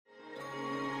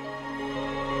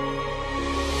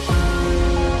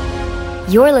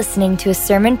You're listening to a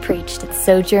sermon preached at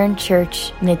Sojourn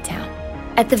Church, Midtown.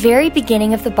 At the very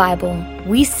beginning of the Bible,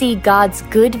 we see God's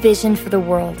good vision for the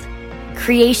world.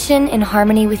 Creation in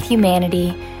harmony with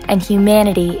humanity, and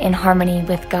humanity in harmony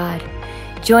with God.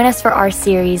 Join us for our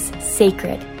series,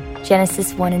 Sacred,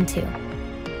 Genesis 1 and 2.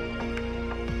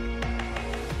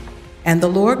 And the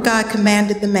Lord God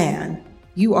commanded the man,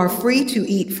 "You are free to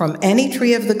eat from any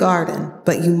tree of the garden,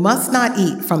 but you must not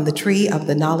eat from the tree of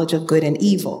the knowledge of good and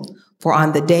evil, for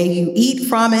on the day you eat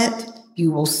from it,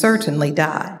 you will certainly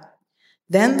die."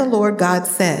 Then the Lord God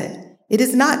said, "It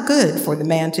is not good for the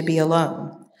man to be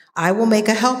alone. I will make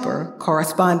a helper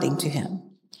corresponding to him."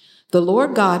 The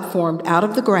Lord God formed out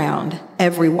of the ground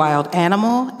every wild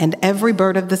animal and every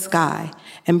bird of the sky,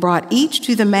 and brought each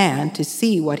to the man to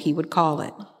see what he would call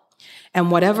it. And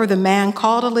whatever the man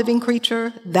called a living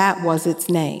creature, that was its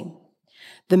name.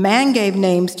 The man gave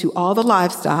names to all the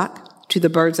livestock, to the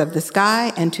birds of the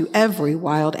sky, and to every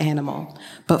wild animal.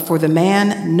 But for the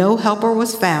man, no helper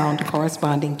was found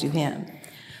corresponding to him.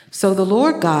 So the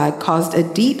Lord God caused a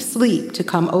deep sleep to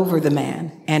come over the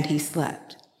man, and he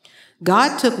slept.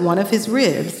 God took one of his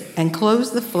ribs and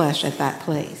closed the flesh at that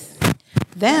place.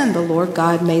 Then the Lord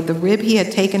God made the rib he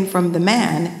had taken from the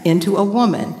man into a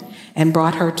woman, and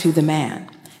brought her to the man.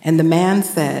 And the man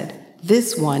said,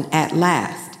 "This one at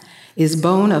last is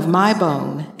bone of my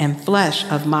bone and flesh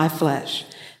of my flesh.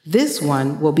 This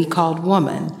one will be called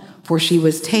woman, for she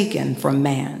was taken from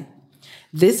man."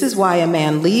 This is why a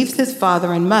man leaves his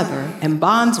father and mother and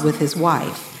bonds with his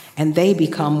wife, and they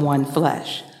become one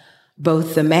flesh.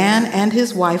 Both the man and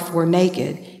his wife were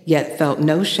naked, yet felt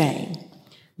no shame.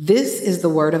 This is the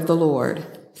word of the Lord.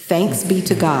 Thanks be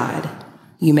to God.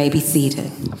 You may be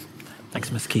seated. Thanks,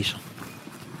 Ms. Keisha.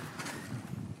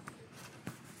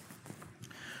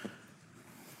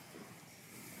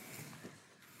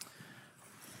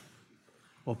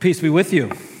 Well, peace be with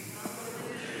you.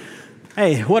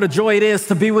 Hey, what a joy it is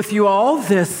to be with you all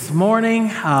this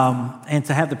morning and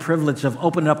to have the privilege of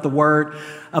opening up the Word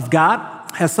of God.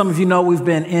 As some of you know, we've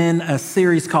been in a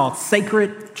series called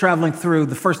Sacred, traveling through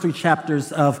the first 3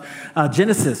 chapters of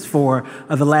Genesis for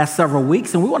the last several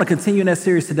weeks. And we want to continue in that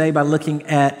series today by looking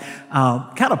at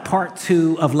kind of part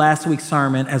 2 of last week's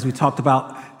sermon as we talked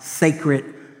about sacred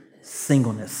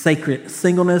singleness. Sacred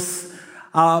singleness.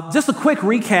 Just a quick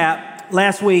recap.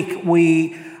 Last week,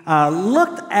 we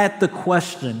looked at the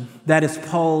question that is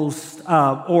posed,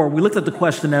 or we looked at the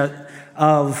question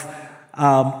of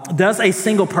does a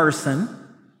single person,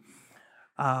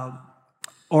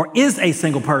 or is a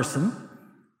single person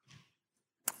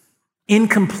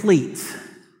incomplete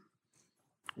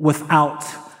without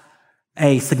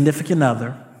a significant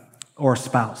other or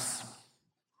spouse?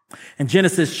 In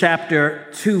Genesis chapter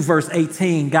 2, verse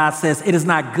 18, God says, "It is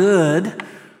not good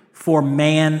for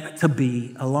man to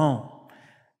be alone."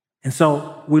 And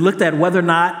so we looked at whether or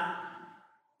not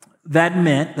that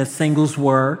meant that singles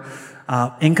were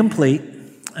incomplete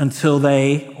until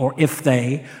they, or if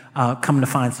they, come to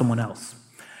find someone else.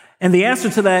 And the answer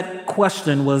to that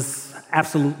question was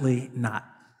absolutely not.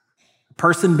 A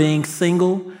person being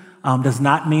single does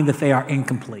not mean that they are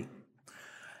incomplete.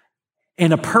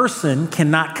 And a person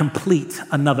cannot complete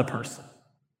another person.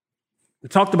 We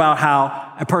talked about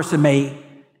how a person may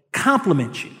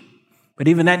compliment you, but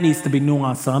even that needs to be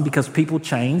nuanced some because people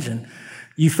change and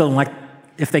you feeling like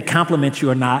if they compliment you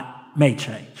or not may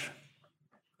change.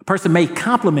 A person may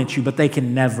compliment you, but they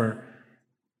can never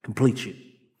complete you.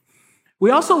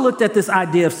 We also looked at this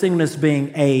idea of singleness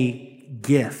being a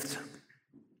gift.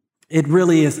 It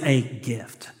really is a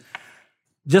gift.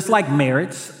 Just like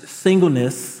marriage,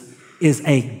 singleness is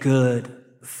a good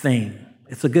thing.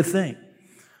 It's a good thing.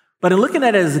 But in looking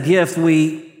at it as a gift,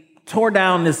 we tore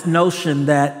down this notion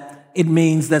that it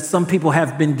means that some people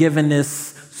have been given this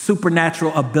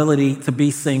supernatural ability to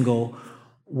be single,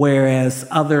 whereas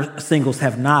other singles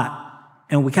have not.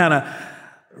 And we kind of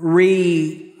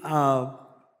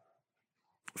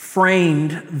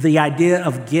framed the idea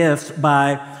of gifts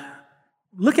by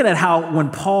looking at how when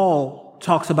Paul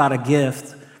talks about a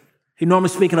gift, he normally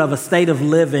speaking of a state of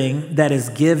living that is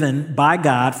given by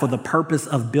God for the purpose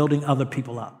of building other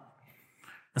people up.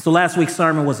 And so last week's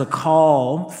sermon was a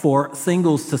call for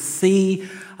singles to see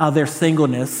their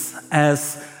singleness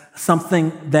as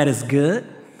something that is good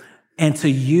and to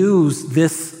use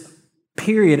this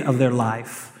period of their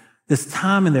life, this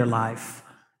time in their life,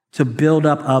 to build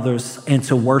up others and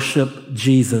to worship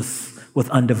Jesus with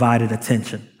undivided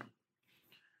attention.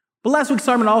 But last week's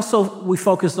sermon also, we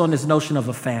focused on this notion of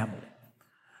a family.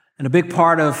 And a big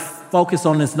part of focus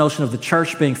on this notion of the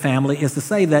church being family is to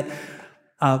say that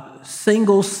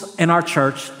singles in our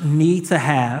church need to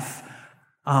have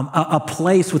a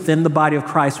place within the body of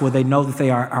Christ where they know that they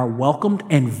are welcomed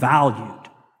and valued.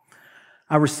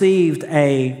 I received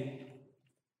a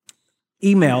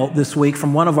email this week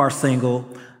from one of our single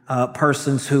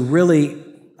persons who really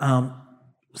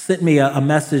sent me a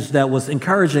message that was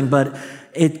encouraging, but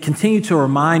it continued to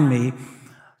remind me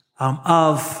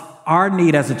of our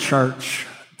need as a church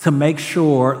to make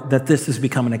sure that this is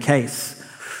becoming a case.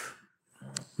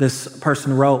 This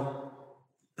person wrote,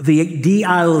 "The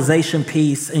de-idolization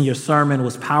piece in your sermon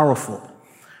was powerful.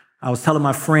 I was telling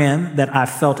my friend that I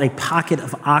felt a pocket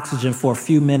of oxygen for a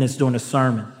few minutes during the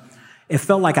sermon. It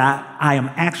felt like I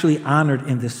am actually honored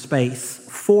in this space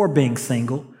for being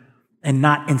single and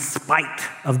not in spite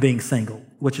of being single,"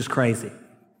 which is crazy.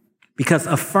 Because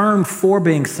affirmed for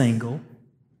being single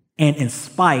and in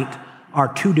spite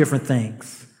are two different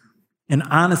things. And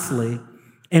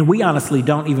we honestly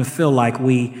don't even feel like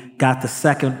we get the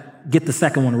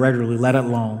second one regularly, let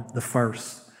alone the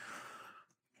first.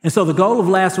 And so the goal of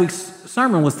last week's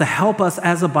sermon was to help us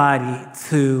as a body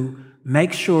to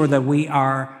make sure that we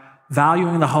are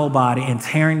valuing the whole body and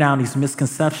tearing down these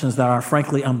misconceptions that are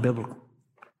frankly unbiblical,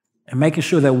 and making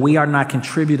sure that we are not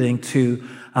contributing to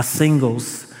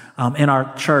singles in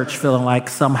our church feeling like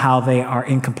somehow they are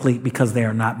incomplete because they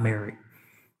are not married.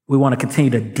 We want to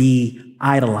continue to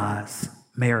de-idolize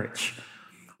marriage.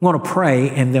 We're going to pray,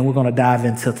 and then we're going to dive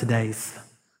into today's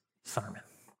sermon.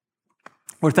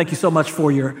 Lord, thank you so much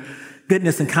for your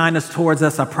goodness and kindness towards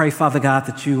us. I pray, Father God,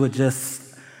 that you would just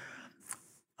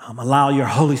allow your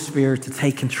Holy Spirit to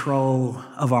take control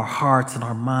of our hearts and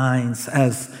our minds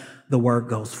as the word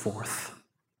goes forth.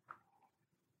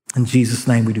 In Jesus'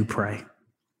 name we do pray.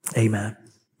 Amen.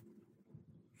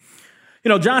 You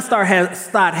know, John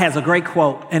Stott has a great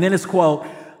quote, and in his quote,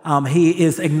 he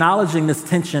is acknowledging this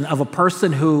tension of a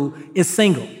person who is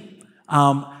single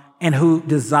and who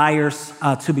desires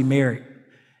to be married.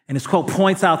 And his quote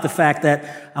points out the fact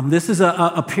that this is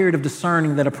a period of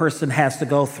discerning that a person has to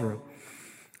go through.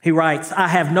 He writes, "I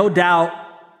have no doubt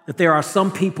that there are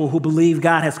some people who believe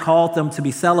God has called them to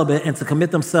be celibate and to commit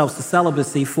themselves to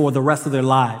celibacy for the rest of their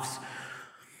lives.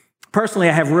 Personally,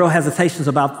 I have real hesitations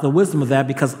about the wisdom of that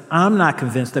because I'm not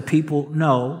convinced that people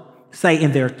say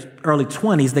in their early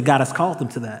 20s that God has called them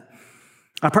to that.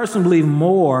 I personally believe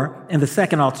more in the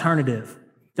second alternative,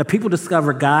 that people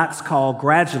discover God's call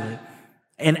gradually,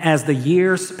 and as the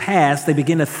years pass, they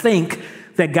begin to think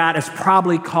that God is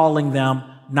probably calling them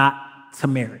not to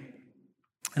marry."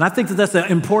 And I think that that's an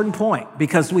important point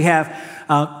because we have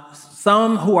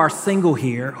some who are single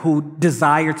here who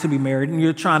desire to be married, and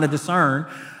you're trying to discern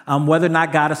whether or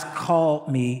not God has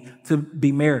called me to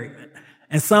be married.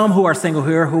 And some who are single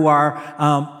here who are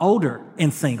older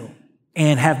and single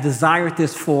and have desired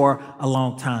this for a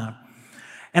long time.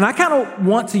 And I kind of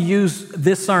want to use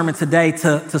this sermon today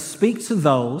to speak to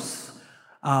those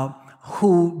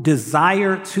who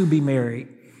desire to be married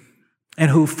and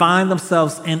who find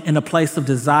themselves in a place of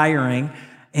desiring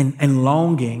and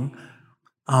longing,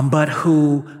 but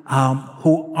who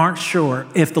aren't sure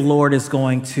if the Lord is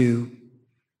going to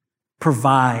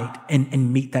provide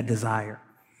and meet that desire.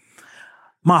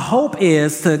 My hope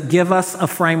is to give us a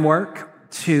framework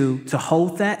to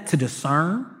hold that, to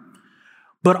discern,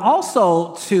 but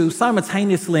also to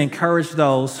simultaneously encourage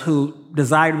those who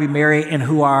desire to be married and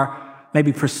who are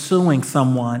maybe pursuing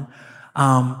someone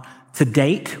to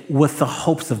date with the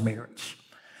hopes of marriage.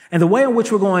 And the way in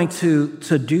which we're going to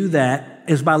do that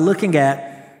is by looking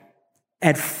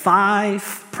at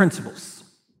 5 principles.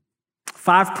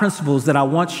 5 principles that I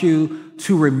want you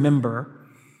to remember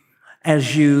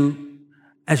as you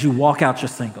walk out your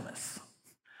singleness.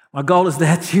 My goal is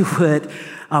that you would,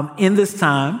 in this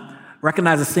time,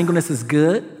 recognize that singleness is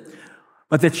good,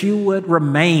 but that you would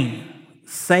remain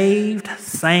saved,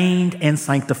 sane, and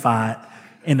sanctified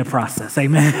in the process.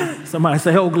 Amen. Somebody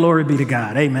say, "Oh, glory be to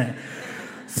God." Amen.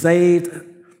 Saved,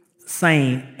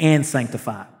 sane, and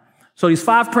sanctified. So these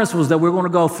 5 principles that we're going to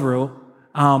go through,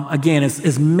 again,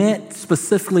 is meant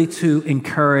specifically to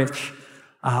encourage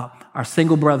our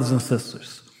single brothers and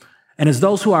sisters. And as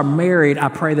those who are married, I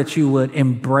pray that you would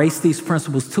embrace these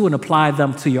principles too and apply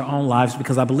them to your own lives,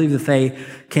 because I believe that they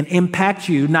can impact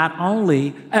you not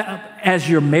only as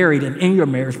you're married and in your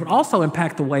marriage, but also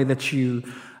impact the way that you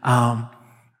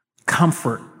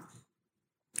comfort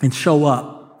and show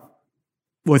up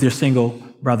with your single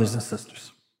brothers and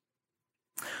sisters.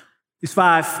 These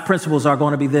 5 principles are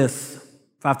going to be this.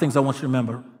 5 things I want you to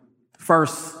remember.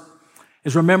 First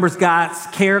is remember God's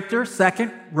character.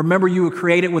 Second, remember you were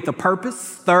created with a purpose.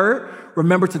 Third,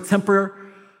 remember to temper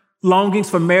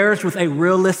longings for marriage with a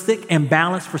realistic and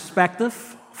balanced perspective.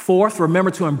 Fourth,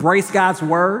 remember to embrace God's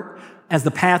word as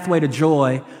the pathway to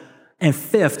joy And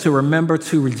fifth, to remember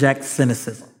to reject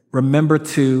cynicism. Remember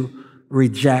to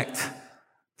reject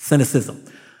cynicism.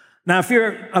 Now, if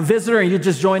you're a visitor and you're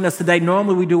just joining us today,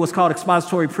 normally we do what's called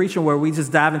expository preaching, where we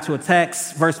just dive into a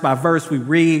text, verse by verse, we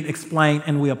read, explain,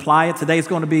 and we apply it. Today's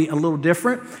going to be a little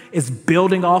different. It's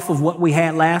building off of what we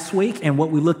had last week and what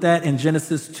we looked at in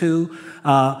Genesis 2,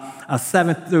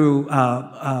 7 through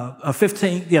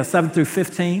 15. 7 through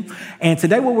 15. And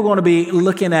today what we're going to be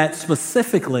looking at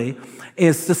specifically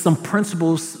is just some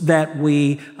principles that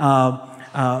we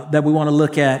want to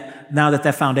look at now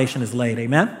that foundation is laid.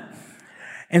 Amen?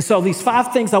 And so these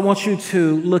 5 things I want you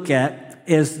to look at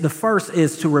is, the first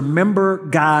is to remember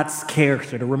God's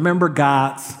character, to remember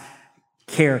God's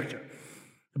character.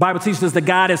 The Bible teaches us that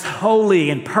God is holy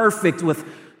and perfect with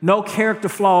no character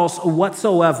flaws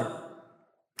whatsoever.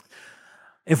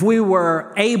 If we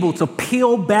were able to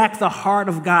peel back the heart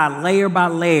of God layer by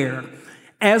layer,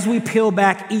 as we peel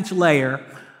back each layer,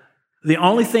 the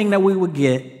only thing that we would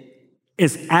get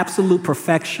is absolute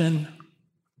perfection,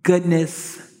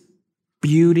 goodness,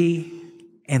 beauty,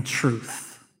 and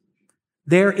truth.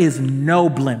 There is no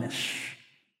blemish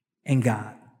in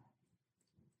God.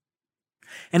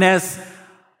 And as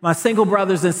my single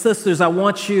brothers and sisters, I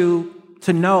want you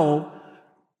to know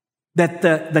that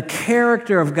the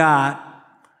character of God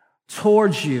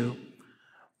towards you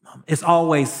is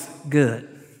always good.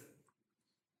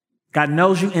 God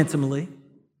knows you intimately.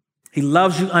 He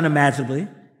loves you unimaginably.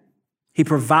 He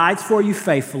provides for you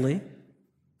faithfully.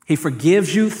 He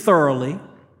forgives you thoroughly.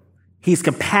 He's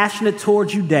compassionate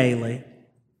towards you daily.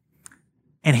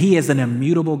 And he is an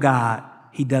immutable God.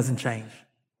 He doesn't change.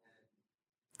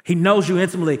 He knows you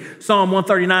intimately. Psalm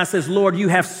 139 says, Lord, you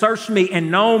have searched me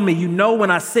and known me. You know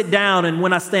when I sit down and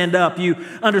when I stand up. You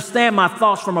understand my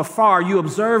thoughts from afar. You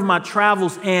observe my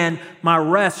travels and my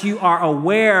rest. You are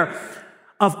aware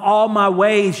of all my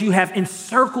ways. You have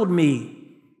encircled me.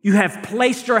 You have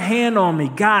placed your hand on me.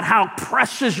 God, how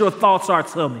precious your thoughts are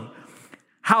to me.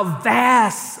 How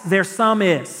vast their sum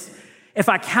is. If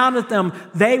I counted them,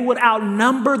 they would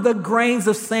outnumber the grains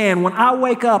of sand. When I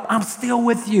wake up, I'm still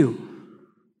with you.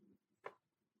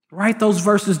 Write those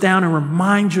verses down and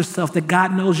remind yourself that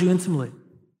God knows you intimately.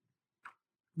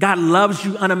 God loves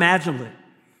you unimaginably.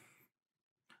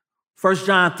 1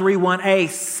 John 3:1a,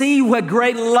 see what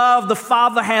great love the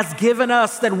Father has given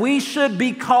us that we should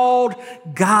be called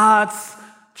God's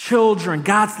children.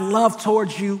 God's love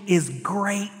towards you is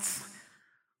great.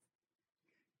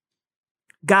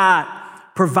 God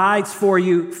provides for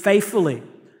you faithfully.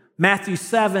 Matthew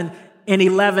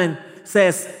 7:11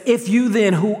 says, if you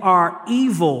then who are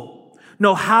evil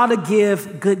know how to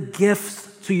give good gifts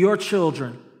to your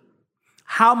children,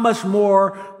 how much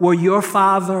more will your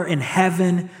Father in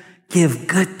heaven give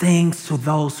good things to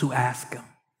those who ask him?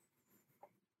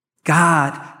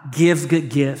 God gives good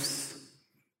gifts,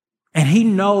 and he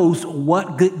knows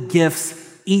what good gifts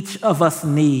each of us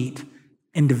need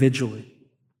individually.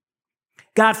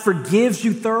 God forgives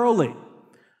you thoroughly.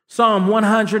 Psalm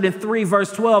 103,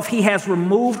 verse 12, he has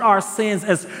removed our sins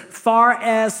as far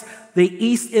as the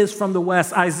east is from the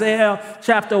west. Isaiah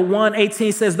chapter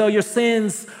 1:18 says, though your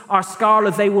sins are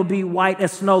scarlet, they will be white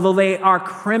as snow. Though they are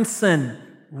crimson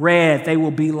red, they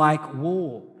will be like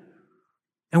wool.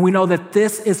 And we know that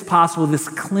this is possible, this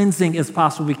cleansing is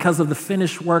possible because of the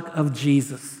finished work of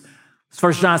Jesus.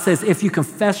 1 John says, if you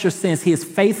confess your sins, he is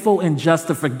faithful and just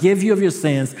to forgive you of your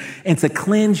sins and to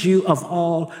cleanse you of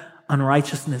all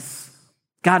unrighteousness.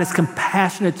 God is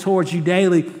compassionate towards you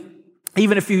daily.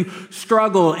 Even if you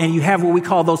struggle and you have what we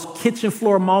call those kitchen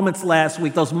floor moments last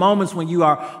week, those moments when you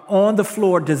are on the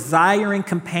floor desiring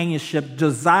companionship,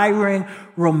 desiring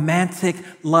romantic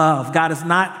love. God is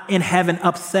not in heaven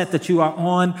upset that you are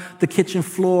on the kitchen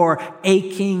floor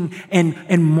aching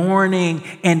and mourning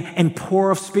and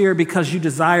poor of spirit because you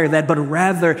desire that, but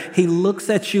rather he looks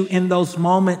at you in those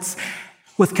moments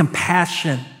with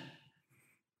compassion.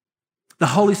 The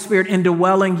Holy Spirit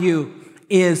indwelling you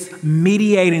is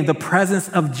mediating the presence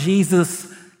of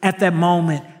Jesus at that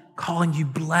moment, calling you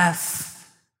blessed.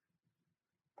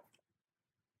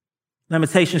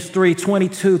 Lamentations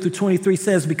 3:22-23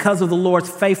 says, because of the Lord's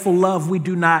faithful love, we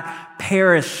do not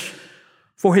perish,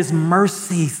 for his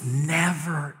mercies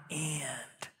never end.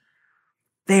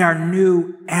 They are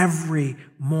new every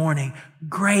morning.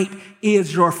 Great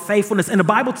is your faithfulness. And the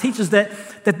Bible teaches that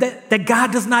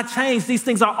God does not change. These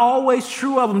things are always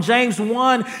true of him. James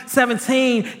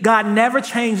 1:17, God never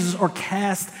changes or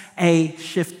casts a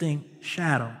shifting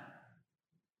shadow.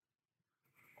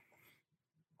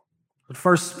 The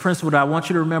first principle that I want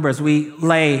you to remember as we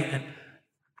lay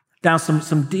down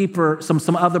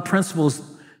some other principles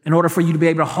in order for you to be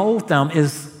able to hold them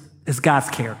is God's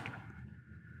character.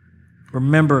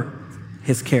 Remember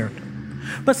his character.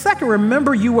 But second,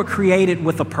 remember you were created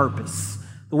with a purpose.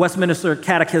 The Westminster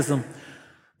Catechism,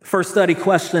 first study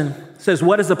question says,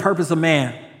 what is the purpose of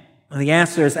man? And the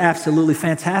answer is absolutely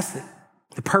fantastic.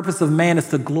 The purpose of man is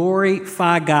to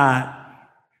glorify God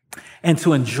and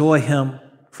to enjoy him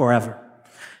forever.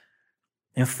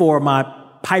 And for my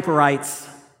Piperites,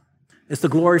 it's to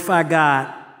glorify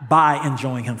God by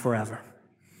enjoying him forever.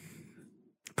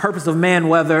 The purpose of man,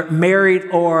 whether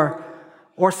married or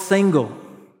single,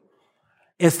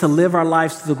 is to live our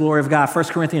lives to the glory of God. 1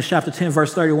 Corinthians chapter 10,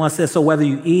 verse 31 says, so whether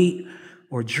you eat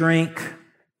or drink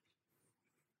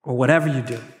or whatever you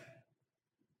do,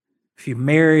 if you're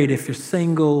married, if you're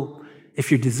single,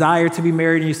 if you desire to be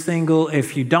married and you're single,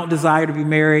 if you don't desire to be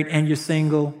married and you're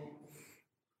single,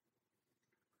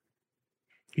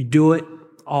 you do it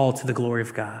all to the glory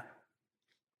of God.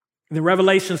 And then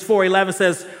Revelations 4:11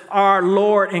 says, our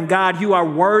Lord and God, you are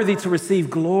worthy to receive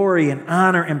glory and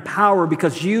honor and power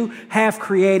because you have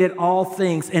created all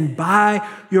things, and by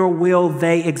your will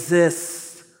they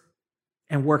exist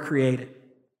and were created.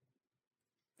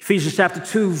 Ephesians chapter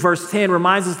 2, verse 10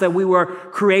 reminds us that we were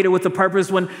created with a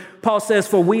purpose when Paul says,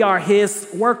 for we are his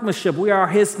workmanship, we are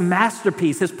his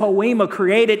masterpiece, his poema,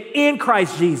 created in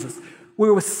Christ Jesus. We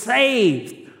were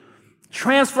saved,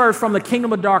 transferred from the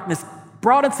kingdom of darkness,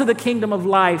 brought into the kingdom of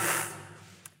life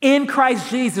in Christ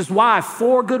Jesus. Why?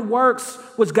 For good works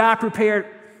which God prepared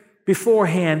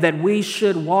beforehand that we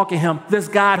should walk in him. This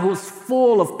God who is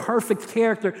full of perfect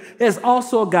character is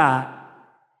also a God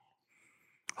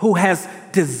who has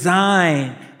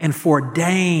designed and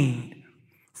foreordained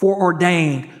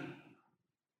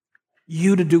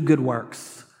you to do good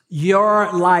works.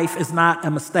 Your life is not a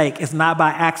mistake. It's not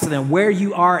by accident. Where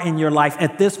you are in your life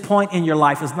at this point in your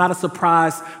life is not a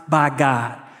surprise by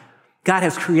God. God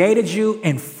has created you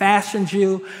and fashioned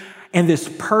you, and this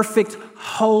perfect,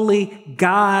 holy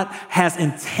God has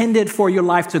intended for your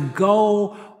life to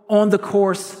go on the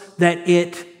course that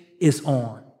it is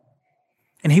on.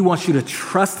 And he wants you to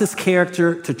trust his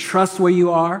character, to trust where you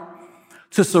are,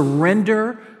 to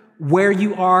surrender where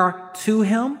you are to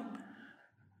him,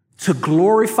 to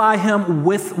glorify him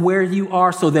with where you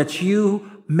are so that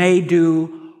you may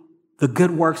do the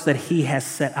good works that he has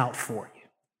set out for you.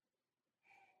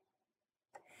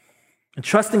 And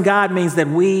trusting God means that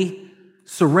we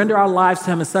surrender our lives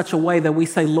to him in such a way that we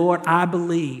say, Lord, I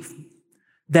believe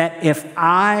that if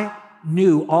I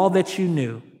knew all that you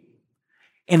knew,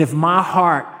 and if my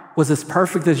heart was as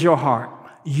perfect as your heart,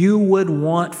 you would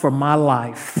want for my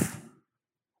life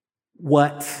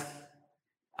what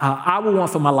I would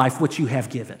want for my life what you have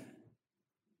given.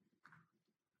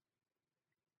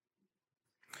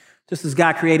 Just as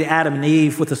God created Adam and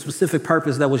Eve with a specific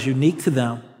purpose that was unique to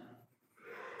them,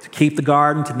 to keep the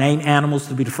garden, to name animals,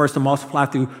 to be the first to multiply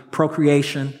through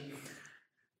procreation,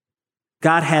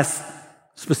 God has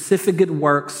specific good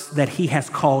works that he has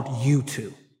called you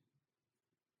to.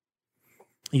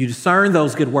 You discern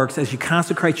those good works as you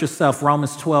consecrate yourself,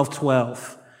 Romans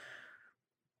 12:12.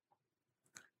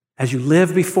 As you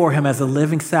live before him as a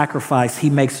living sacrifice, he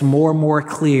makes more and more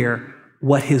clear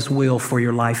what his will for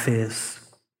your life is.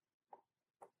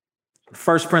 The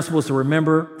first principle is to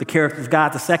remember the character of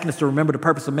God. The second is to remember the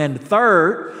purpose of man. The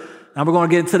third, now we're going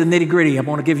to get into the nitty-gritty. I'm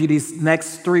going to give you these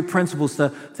next three principles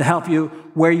to help you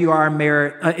where you are in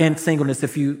marriage, in singleness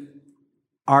if you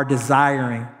are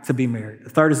desiring to be married. The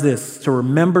third is this: to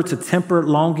remember to temper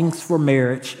longings for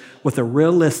marriage with a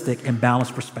realistic and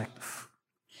balanced perspective.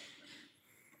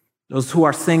 Those who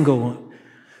are single,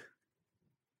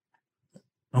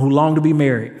 who long to be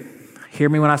married, hear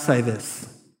me when I say this.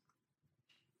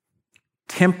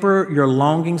 Temper your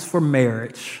longings for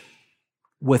marriage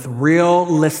with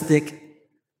realistic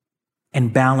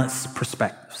and balanced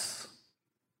perspectives.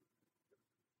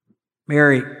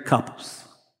 Married couples,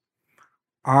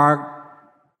 our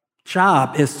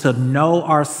job is to know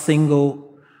our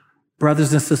single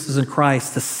brothers and sisters in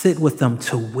Christ, to sit with them,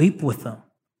 to weep with them,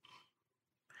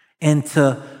 and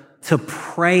to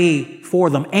pray for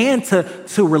them, and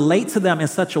to relate to them in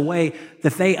such a way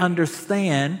that they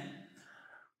understand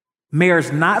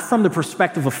marriage not from the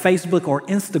perspective of Facebook or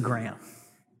Instagram,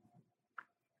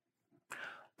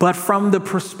 but from the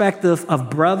perspective of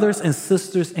brothers and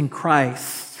sisters in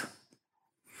Christ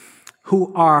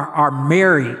who are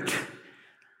married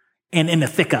and in the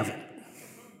thick of it.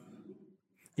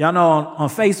 Y'all know on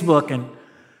Facebook and,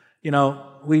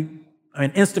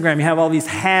 Instagram, you have all these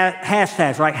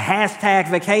hashtags, right? Hashtag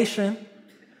vacation.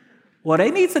 Well,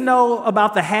 they need to know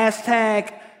about the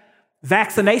hashtag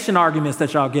vaccination arguments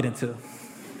that y'all get into.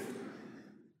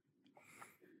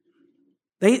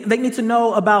 They need to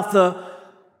know about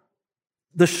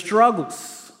the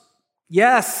struggles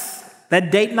Yes,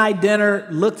 that date night dinner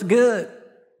looks good.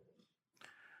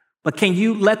 But can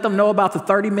you let them know about the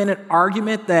 30-minute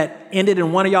argument that ended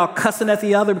in one of y'all cussing at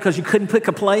the other because you couldn't pick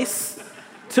a place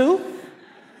too?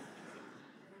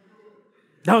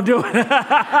 Don't do it.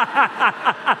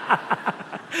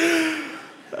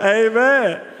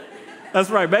 Amen. That's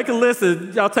right. Make a list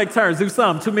and y'all take turns. Do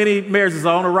something. Too many marriages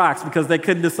are on the rocks because they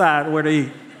couldn't decide where to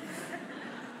eat.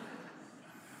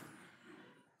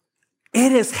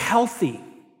 It is healthy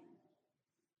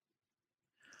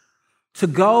to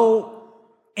go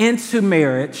into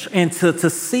marriage and to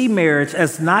see marriage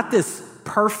as not this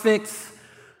perfect,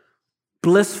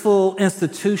 blissful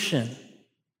institution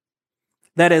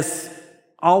that is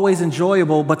always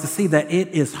enjoyable, but to see that it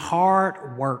is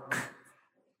hard work.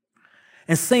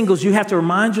 And singles, you have to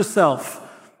remind yourself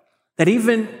that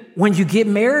even when you get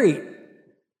married,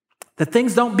 that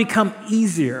things don't become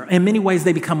easier. In many ways,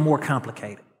 they become more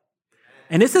complicated.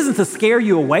 And this isn't to scare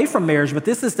you away from marriage, but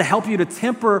this is to help you to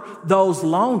temper those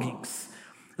longings.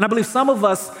 And I believe some of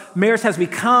us, marriage has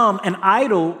become an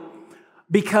idol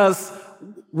because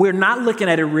we're not looking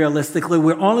at it realistically.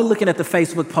 We're only looking at the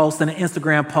Facebook post and the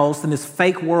Instagram post and this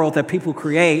fake world that people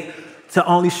create to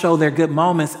only show their good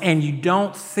moments. And you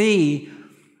don't see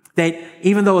that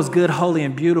even though it's good, holy,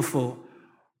 and beautiful,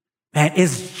 man,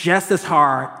 it's just as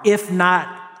hard, if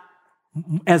not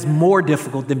as more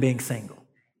difficult than being single.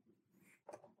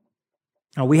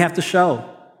 Now, we have to show,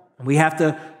 and we have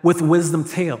to, with wisdom,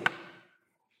 tell.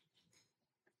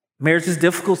 Marriage is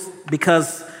difficult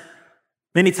because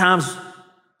many times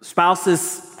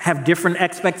spouses have different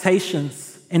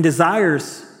expectations and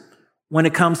desires when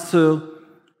it comes to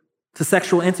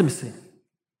sexual intimacy.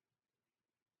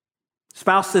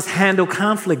 Spouses handle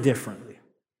conflict differently.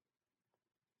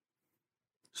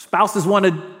 Spouses want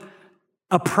to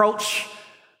approach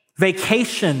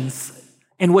vacations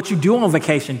and what you do on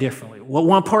vacation differently. What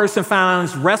one person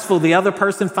finds restful, the other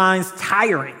person finds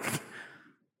tiring.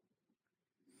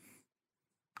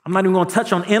 I'm not even going to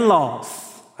touch on in-laws.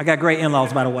 I got great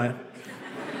in-laws, by the way.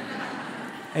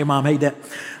 Hey, Mom, hey, Dad.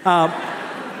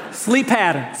 Sleep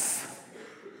patterns.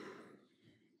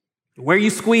 Where you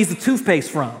squeeze the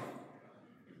toothpaste from.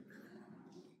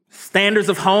 Standards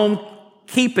of home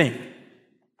keeping.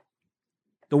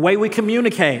 The way we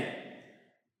communicate.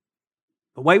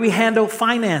 The way we handle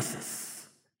finances.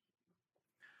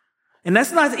 And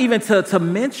that's not even to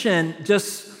mention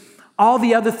just all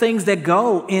the other things that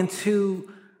go into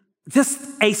just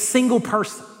a single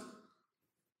person.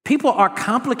 People are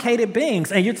complicated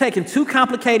beings, and you're taking two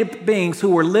complicated beings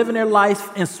who are living their life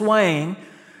and swaying,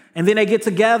 and then they get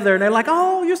together and they're like,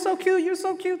 oh, you're so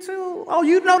cute too. Oh,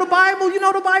 you know the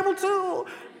Bible too.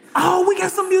 Oh, we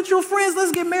got some mutual friends,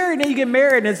 let's get married. And then you get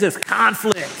married and it's just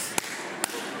conflict.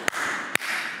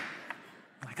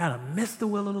 I gotta miss the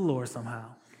will of the Lord somehow.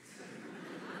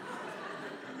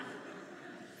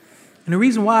 And the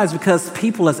reason why is because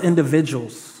people as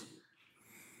individuals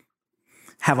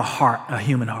have a heart, a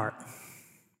human heart.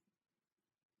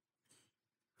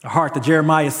 A heart that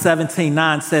Jeremiah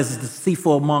 17:9 says is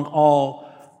deceitful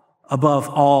above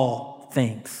all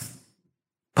things.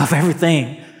 Above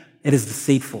everything, it is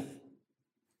deceitful.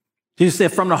 Jesus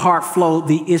said, from the heart flow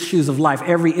the issues of life.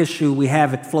 Every issue we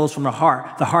have, it flows from the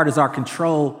heart. The heart is our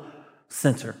control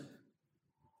center.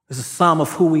 It's a sum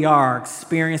of who we are,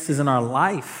 experiences in our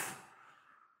life.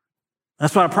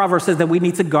 That's why the proverb says that we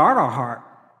need to guard our heart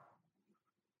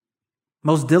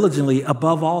most diligently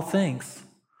above all things.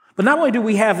 But not only do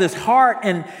we have this heart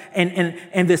and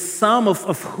this sum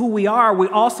of who we are, we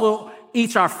also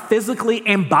each are physically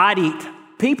embodied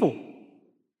people.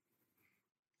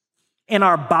 And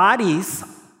our bodies,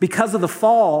 because of the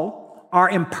fall, are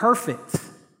imperfect.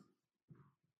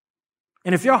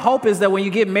 And if your hope is that when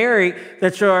you get married,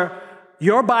 that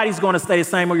your body's going to stay the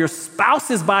same, or your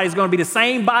spouse's body is going to be the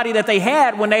same body that they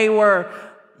had when they were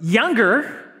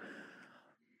younger,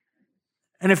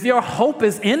 and if your hope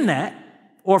is in that,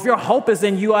 or if your hope is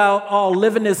in you all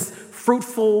living this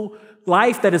fruitful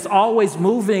life that is always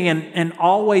moving and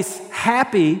always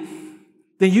happy,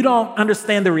 then you don't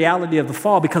understand the reality of the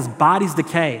fall, because bodies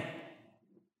decay.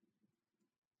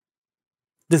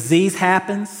 Disease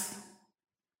happens.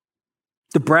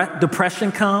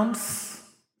 Depression comes.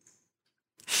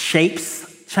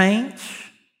 Shapes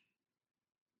change.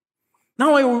 Not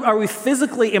only are we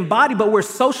physically embodied, but we're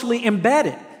socially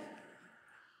embedded.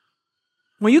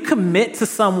 When you commit to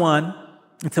someone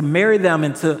and to marry them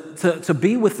and to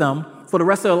be with them for the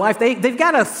rest of their life, they've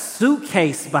got a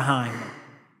suitcase behind them.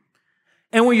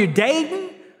 And when you're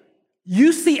dating,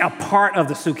 you see a part of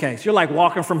the suitcase. You're like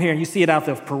walking from here and you see it out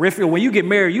the peripheral. When you get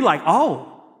married, you're like, oh.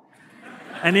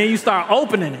 And then you start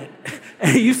opening it.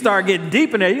 And you start getting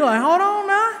deep in there. You're like, hold on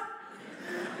now.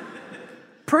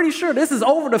 Pretty sure this is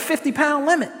over the 50-pound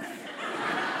limit.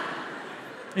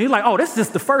 And you're like, oh, this is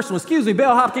just the first one. Excuse me,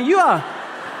 bellhop, can you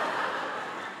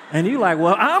And you're like,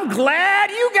 well, I'm glad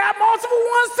you got multiple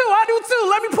ones too. I do too.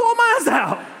 Let me pull mine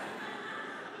out.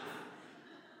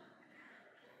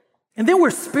 And then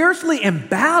we're spiritually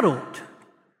embattled.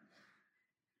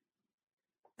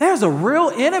 There's a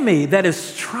real enemy that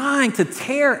is trying to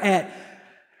tear at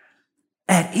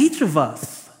each of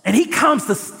us. And he comes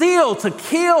to steal, to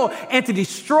kill, and to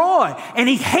destroy. And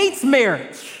he hates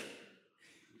marriage.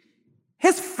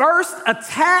 His first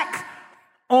attack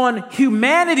on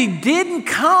humanity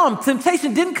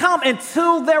temptation didn't come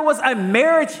until there was a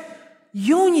marriage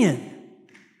union.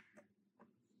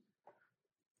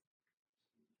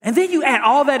 And then you add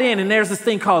all that in, and there's this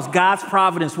thing called God's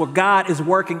providence, where God is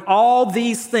working all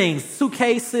these things,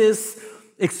 suitcases,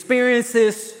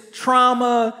 experiences,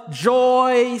 trauma,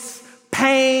 joys,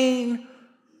 pain,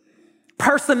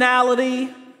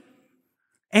 personality.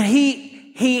 And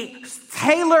he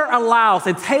allows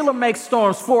and tailor makes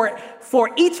storms for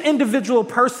each individual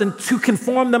person to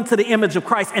conform them to the image of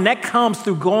Christ. And that comes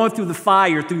through going through the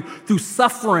fire, through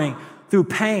suffering, through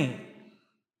pain.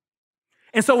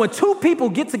 And so when two people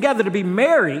get together to be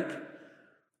married,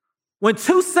 when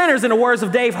two sinners, in the words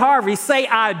of Dave Harvey, say,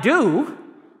 I do,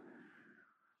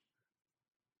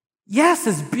 yes,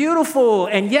 it's beautiful.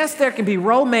 And yes, there can be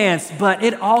romance, but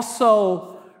it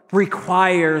also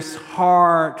requires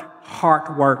hard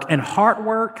work. And hard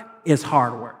work is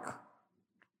hard work.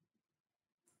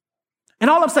 And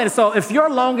all I'm saying is, so if your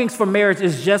longings for marriage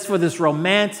is just for this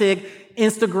romantic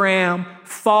Instagram,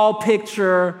 fall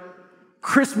picture,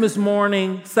 Christmas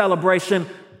morning celebration,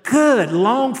 good,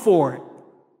 long for it.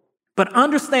 But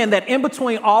understand that in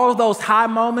between all of those high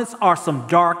moments are some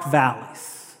dark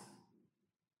valleys.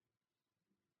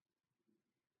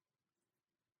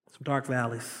 Some dark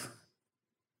valleys.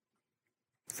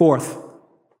 Fourth,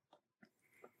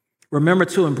 remember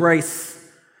to embrace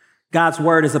God's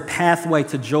word as a pathway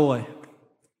to joy.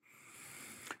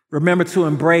 Remember to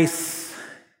embrace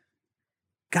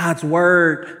God's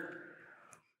word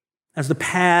as the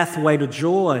pathway to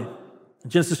joy. In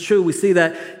Genesis 2, we see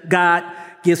that God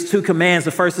gives two commands.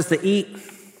 The first is to eat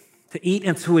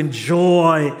and to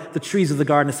enjoy the trees of the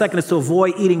garden. The second is to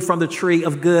avoid eating from the tree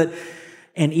of good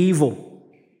and evil.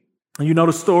 And you know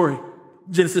the story.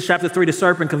 Genesis chapter 3, the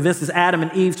serpent convinces Adam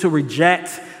and Eve to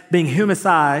reject being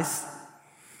human-sized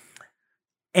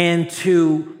and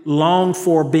to long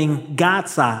for being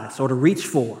God-sized, or to reach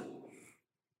for.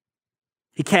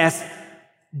 He casts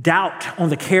doubt on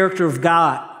the character of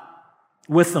God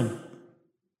with them.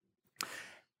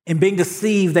 And being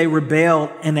deceived, they rebelled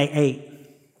and they ate.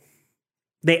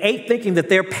 They ate thinking that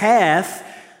their path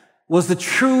was the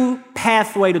true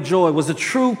pathway to joy, was the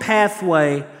true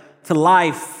pathway to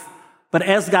life. But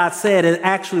as God said, it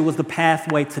actually was the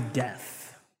pathway to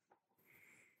death.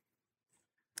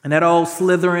 And that old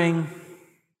slithering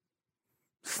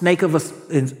snake of a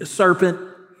serpent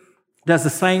does the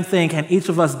same thing, and each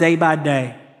of us day by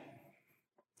day.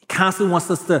 He constantly wants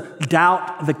us to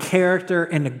doubt the character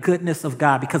and the goodness of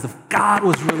God, because if God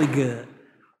was really good,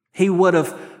 he would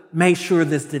have made sure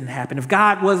this didn't happen. If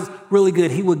God was really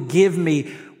good, he would give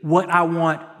me what I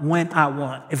want when I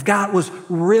want. If God was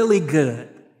really good,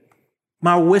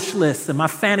 my wish list and my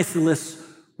fantasy list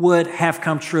would have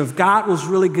come true. If God was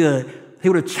really good, he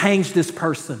would have changed this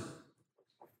person.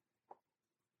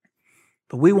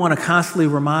 But we want to constantly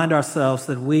remind ourselves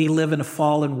that we live in a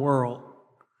fallen world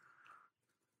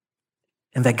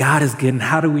and that God is good. And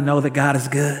how do we know that God is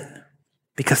good?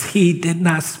 Because he did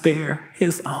not spare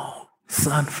his own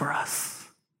son for us.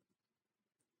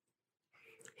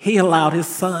 He allowed his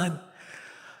son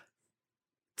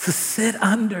to sit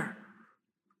under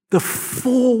the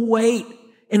full weight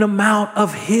and amount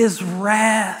of his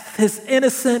wrath, his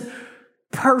innocent,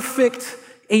 perfect,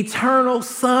 eternal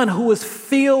son who was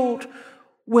filled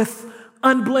with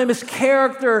unblemished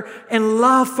character and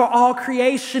love for all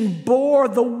creation, bore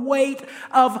the weight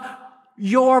of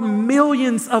your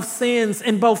millions of sins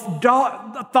in both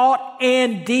thought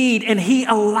and deed, and he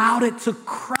allowed it to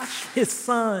crush his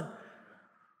son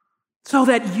so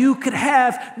that you could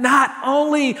have not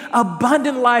only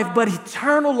abundant life, but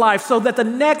eternal life, so that the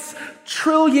next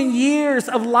trillion years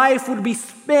of life would be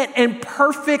spent in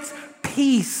perfect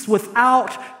peace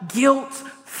without guilt,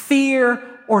 fear,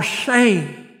 or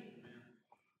shame.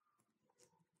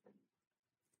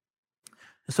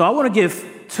 So I want to give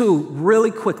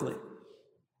really quickly,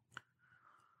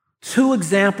 two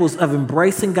examples of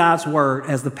embracing God's word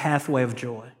as the pathway of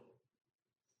joy.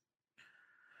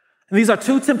 And these are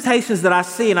two temptations that I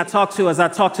see and I talk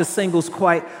to singles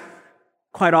quite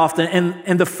often.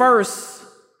 And the first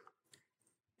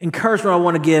encouragement I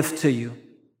want to give to you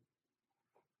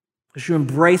as you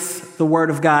embrace the Word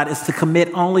of God is to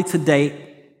commit only to date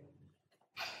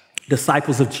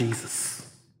disciples of Jesus.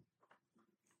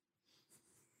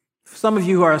 For some of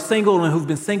you who are single and who've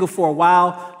been single for a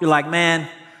while, you're like, man,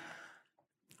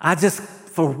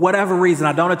 for whatever reason,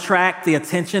 I don't attract the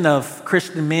attention of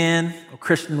Christian men or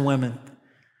Christian women.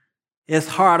 It's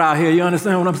hard out here. You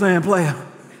understand what I'm saying, player?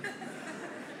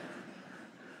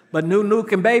 But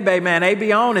Nuke and Bebe, man, they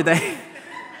be on it. They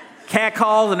cat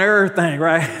calls and everything,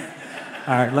 right?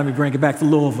 All right, let me bring it back to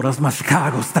Louisville. That's my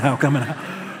Chicago style coming out.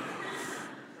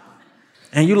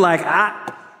 And you like,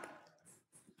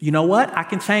 you know what? I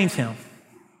can change him.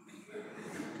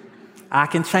 I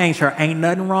can change her. Ain't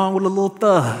nothing wrong with a little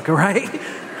thug, right?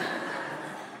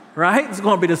 Right? It's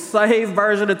going to be the saved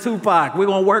version of Tupac. We're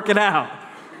going to work it out.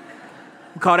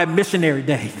 We call that missionary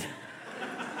date.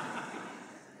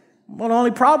 Well, the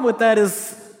only problem with that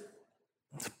is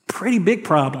it's a pretty big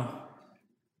problem.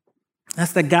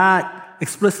 That's that God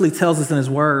explicitly tells us in His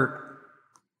Word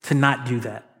to not do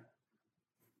that.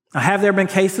 Now, have there been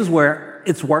cases where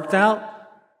it's worked out?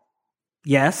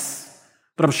 Yes.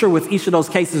 But I'm sure with each of those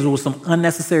cases, there was some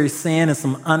unnecessary sin and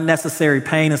some unnecessary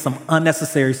pain and some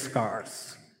unnecessary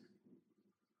scars.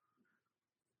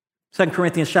 2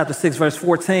 Corinthians chapter 6, verse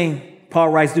 14, Paul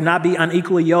writes, do not be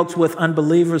unequally yoked with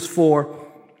unbelievers, for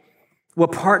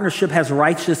what partnership has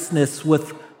righteousness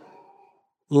with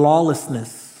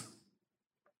lawlessness?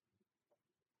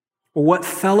 Or what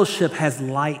fellowship has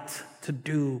light to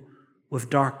do with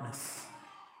darkness?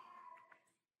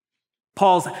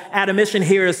 Paul's admonition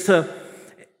here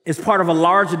is part of a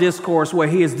larger discourse where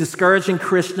he is discouraging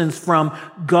Christians from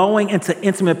going into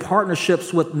intimate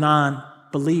partnerships with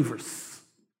non-believers.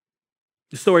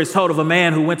 The story is told of a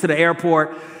man who went to the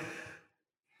airport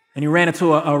and he ran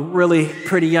into a really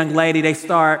pretty young lady. They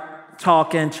start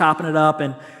talking, chopping it up,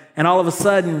 and all of a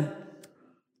sudden,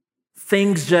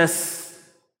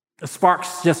 the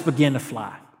sparks just begin to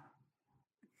fly.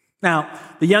 Now,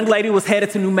 the young lady was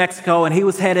headed to New Mexico and he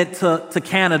was headed to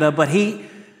Canada, but he,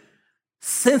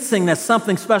 sensing that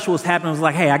something special was happening, was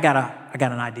like, hey, I got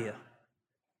an idea.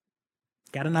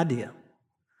 Got an idea.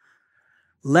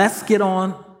 Let's get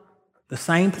on the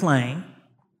same plane,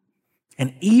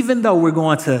 and even though we're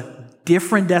going to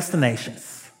different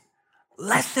destinations,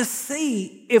 let's just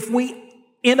see if we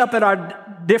end up at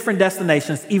our different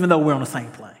destinations, even though we're on the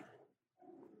same plane.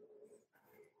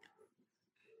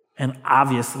 And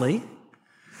obviously,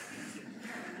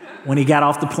 when he got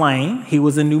off the plane, he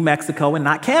was in New Mexico and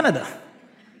not Canada.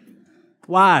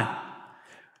 Why?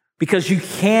 Because you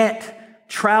can't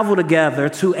travel together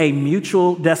to a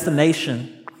mutual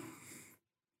destination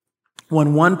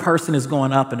when one person is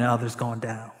going up and the other is going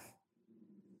down.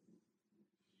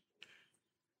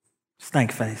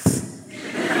 Stank face.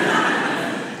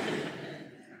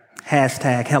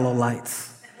 Hashtag hello lights.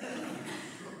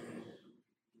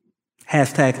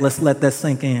 Hashtag let's let that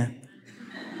sink in.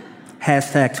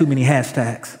 Hashtag too many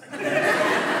hashtags.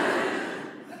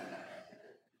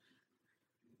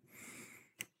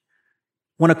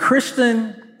 When a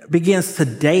Christian begins to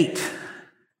date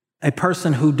a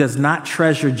person who does not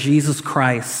treasure Jesus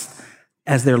Christ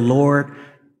as their Lord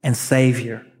and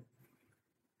Savior,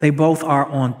 they both are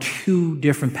on two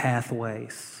different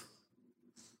pathways.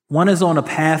 One is on a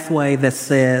pathway that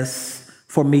says,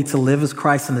 for me to live is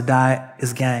Christ and to die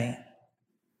is gain.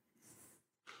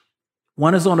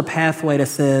 One is on a pathway that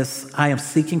says, I am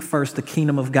seeking first the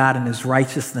kingdom of God and His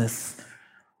righteousness,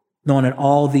 knowing that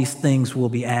all these things will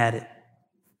be added.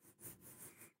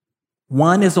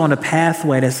 One is on a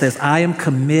pathway that says, I am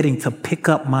committing to pick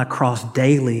up my cross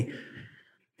daily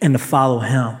and to follow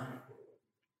Him.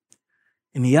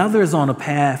 And the other is on a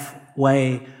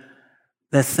pathway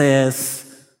that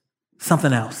says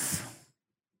something else.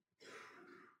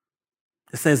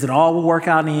 It says that all will work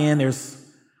out in the end.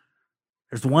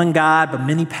 There's one God, but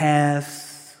many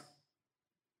paths.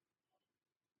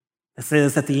 It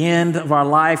says at the end of our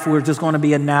life, we're just going to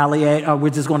be annihilated, or we're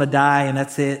just going to die, and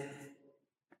that's it.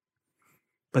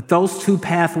 But those two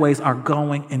pathways are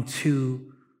going in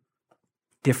two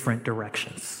different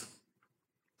directions.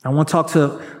 I want to talk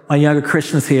to my younger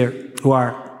Christians here who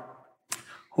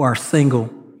are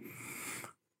single,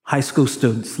 high school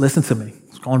students. Listen to me.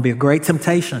 It's going to be a great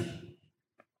temptation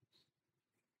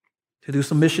to do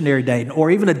some missionary dating, or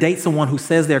even to date someone who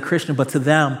says they're Christian, but to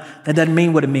them, that doesn't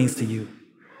mean what it means to you.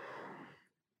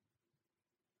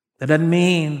 That doesn't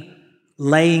mean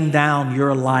laying down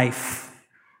your life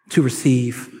to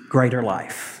receive greater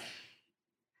life.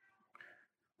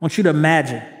 I want you to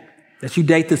imagine that you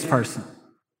date this person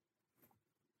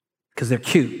because they're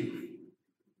cute.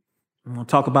 I'm going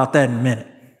to talk about that in a minute.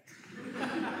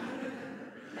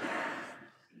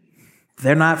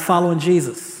 They're not following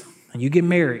Jesus, and you get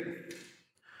married.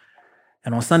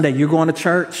 And on Sunday, you're going to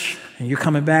church, and you're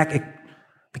coming back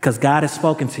because God has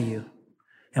spoken to you.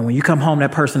 And when you come home,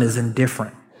 that person is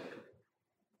indifferent.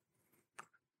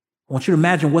 I want you to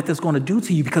imagine what that's going to do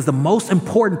to you, because the most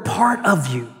important part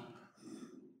of you,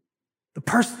 the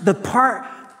person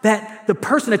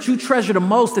that you treasure the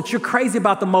most, that you're crazy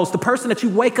about the most, the person that you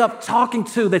wake up talking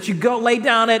to, that you go lay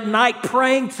down at night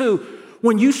praying to,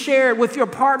 when you share it with your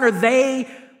partner, they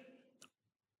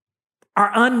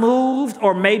are unmoved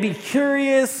or maybe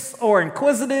curious or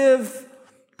inquisitive.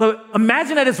 But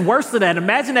imagine that it's worse than that.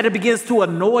 Imagine that it begins to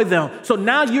annoy them. So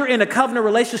now you're in a covenant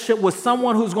relationship with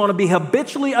someone who's going to be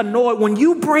habitually annoyed when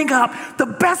you bring up the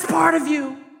best part of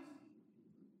you.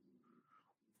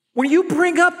 When you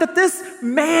bring up that this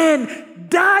man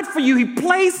died for you, he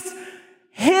placed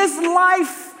his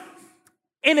life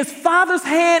in his Father's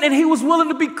hand, and he was willing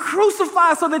to be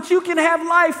crucified so that you can have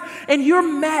life, and you're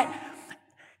met.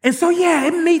 And so, yeah,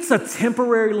 it meets a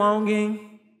temporary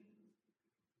longing,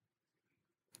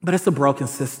 but it's a broken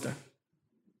sister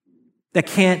that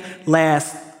can't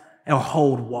last or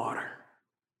hold water.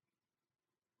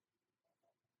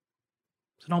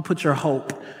 So don't put your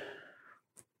hope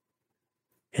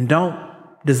and don't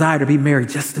desire to be married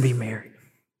just to be married.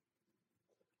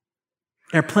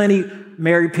 There are plenty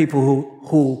married people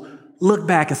who look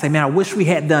back and say, man, I wish we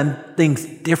had done things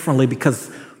differently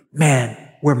because, man,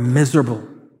 we're miserable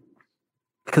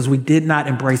because we did not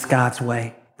embrace God's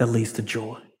way that leads to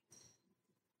joy.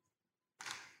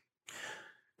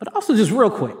 But also, just real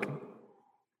quick, I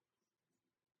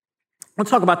want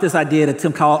to talk about this idea that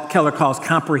Tim Keller calls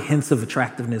comprehensive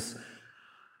attractiveness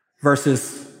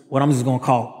versus what I'm just going to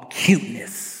call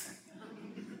cuteness.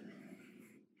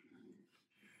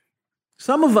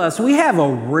 Some of us, we have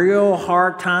a real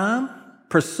hard time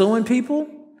pursuing people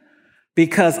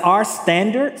because our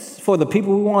standards for the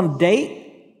people we want to date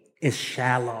is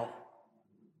shallow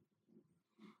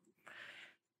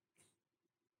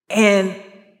and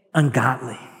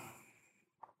ungodly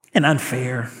and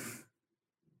unfair.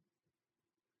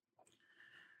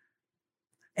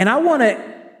 And I want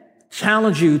to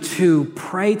challenge you to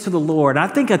pray to the Lord. I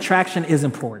think attraction is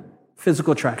important,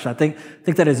 physical attraction. I think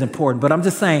that is important, but I'm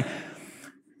just saying,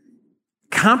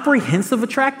 comprehensive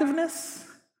attractiveness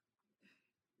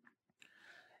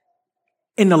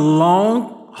in the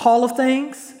long haul of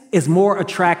things is more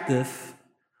attractive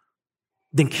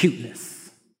than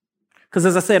cuteness. Because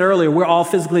as I said earlier, we're all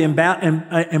physically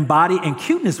embodied, and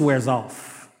cuteness wears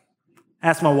off.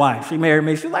 Ask my wife. She married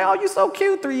me. She's like, oh, you're so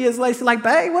cute. 3 years later, she's like,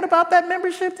 babe, what about that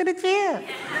membership to the gym?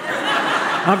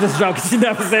 I'm just joking. She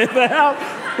never said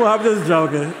that. Well, I'm just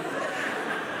joking.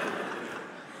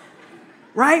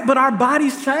 Right? But our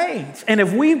bodies change. And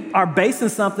if we are basing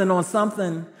something on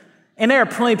something, and there are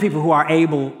plenty of people who are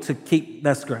able to keep,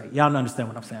 that's great. Y'all understand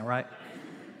what I'm saying, right?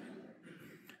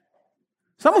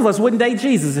 Some of us wouldn't date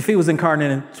Jesus if he was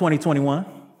incarnate in 2021.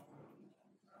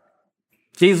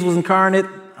 Jesus was incarnate.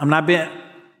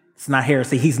 It's not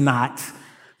heresy. He's not.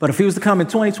 But if he was to come in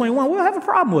 2021, we'll have a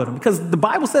problem with him because the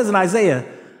Bible says in Isaiah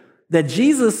that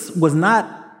Jesus was not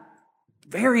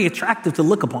very attractive to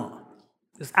look upon.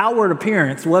 His outward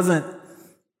appearance wasn't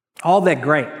all that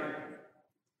great.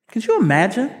 Could you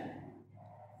imagine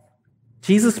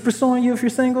Jesus pursuing you if you're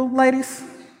single, ladies?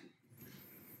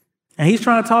 And he's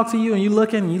trying to talk to you and you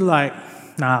looking and you're like,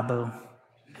 nah, boo.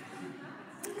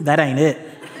 That ain't it.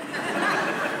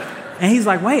 And he's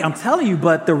like, wait, I'm telling you,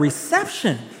 but the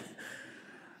reception,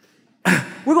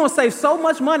 we're going to save so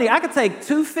much money. I could take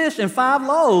 2 fish and 5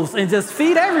 loaves and just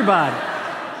feed everybody.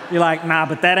 You're like, nah,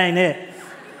 but that ain't it.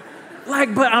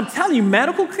 Like, but I'm telling you,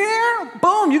 medical care,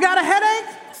 boom, you got a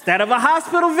headache? Instead of a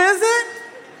hospital visit,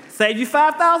 save you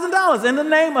 $5,000 in the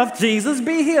name of Jesus,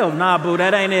 be healed. Nah, boo,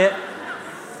 that ain't it.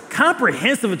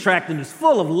 Comprehensive attractiveness,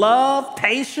 full of love,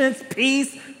 patience,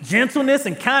 peace, gentleness,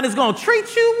 and kindness, going to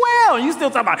treat you well. And you still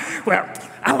talking about, well,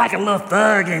 I like a little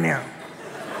thug in there.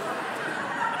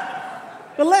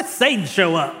 But let Satan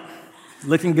show up.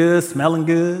 Looking good, smelling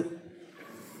good.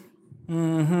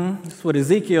 That's what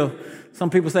Ezekiel, some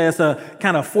people say it's a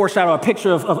kind of foreshadow, a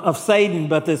picture of Satan,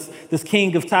 but this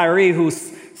king of Tyre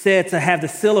who's said to have the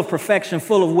seal of perfection,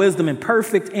 full of wisdom and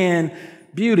perfect in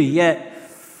beauty, yet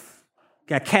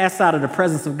got cast out of the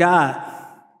presence of God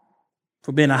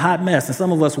for being a hot mess. And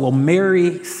some of us will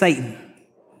marry Satan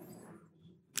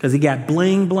because he got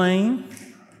bling bling,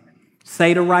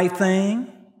 say the right thing.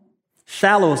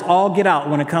 Shallow as all get out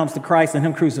when it comes to Christ and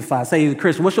him crucified. Say,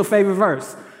 Christian, what's your favorite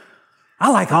verse? I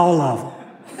like all of them.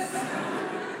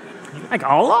 You like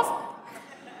all of them?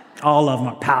 All of them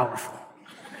are powerful.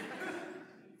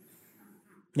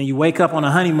 Then you wake up on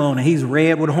a honeymoon and he's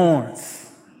red with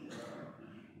horns.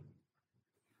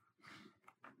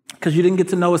 Because you didn't get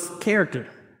to know his character.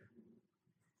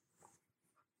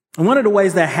 And one of the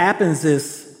ways that happens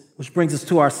is, which brings us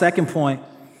to our second point,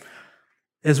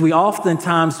 is we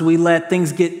let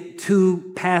things get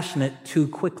too passionate too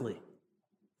quickly.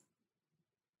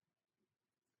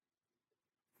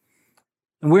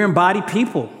 And we're embodied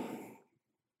people,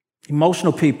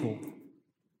 emotional people,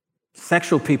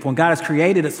 sexual people, and God has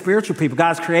created us spiritual people.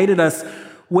 God has created us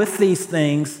with these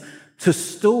things to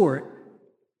steward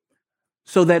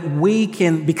so that we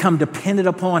can become dependent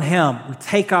upon Him. We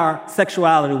take our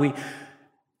sexuality,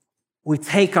 we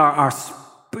take our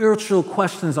spiritual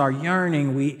questions, our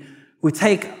yearning, we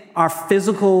take our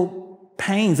physical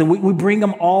pains, and we bring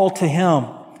them all to Him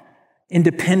in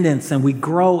dependence, and we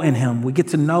grow in Him. We get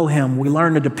to know Him. We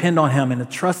learn to depend on Him and to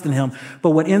trust in Him. But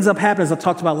what ends up happening, as I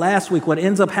talked about last week, what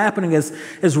ends up happening is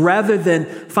rather than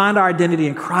find our identity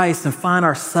in Christ and find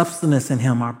our substance in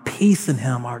Him, our peace in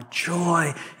Him, our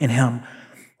joy in Him,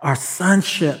 our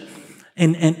sonship,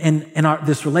 and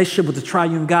this relationship with the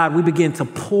triune God, we begin to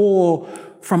pull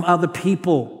from other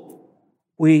people.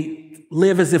 We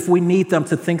live as if we need them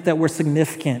to think that we're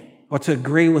significant or to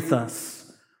agree with us,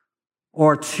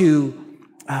 or to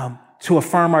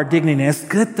affirm our dignity. And it's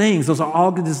good things. Those are all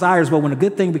good desires. But when a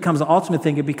good thing becomes the ultimate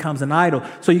thing, it becomes an idol.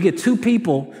 So you get two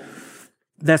people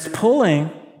that's trying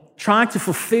to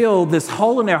fulfill this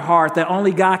hole in their heart that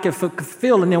only God can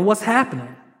fulfill. And then what's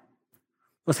happening?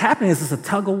 What's happening is it's a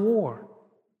tug of war.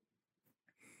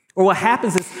 Or what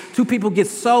happens is two people get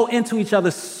so into each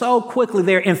other so quickly.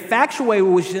 They're infatuated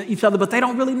with each other, but they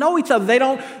don't really know each other. They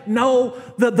don't know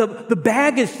the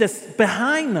baggage that's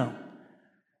behind them.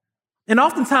 And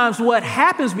oftentimes what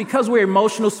happens, because we're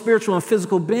emotional, spiritual, and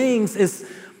physical beings, is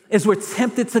we're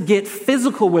tempted to get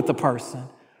physical with the person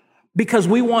because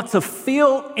we want to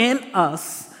feel in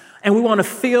us and we want to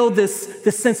feel this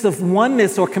sense of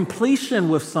oneness or completion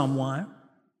with someone.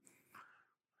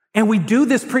 And we do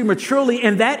this prematurely,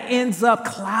 and that ends up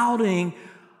clouding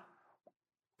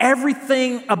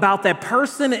everything about that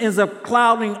person. It ends up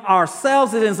clouding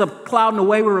ourselves. It ends up clouding the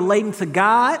way we're relating to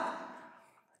God.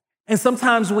 And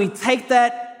sometimes we take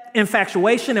that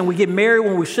infatuation and we get married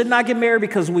when we should not get married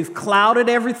because we've clouded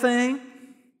everything.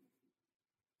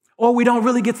 Or we don't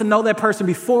really get to know that person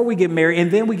before we get married, and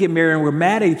then we get married and we're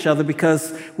mad at each other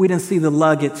because we didn't see the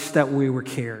luggage that we were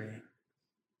carrying.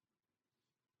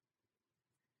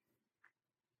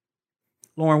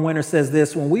 Lauren Winter says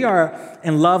this: when we are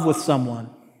in love with someone,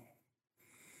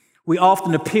 we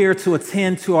often appear to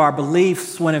attend to our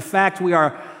beliefs when in fact we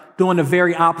are doing the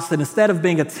very opposite. Instead of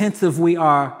being attentive, we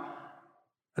are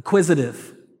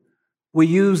acquisitive. We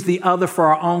use the other for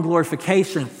our own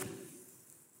glorification.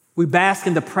 We bask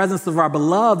in the presence of our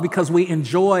beloved because we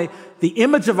enjoy the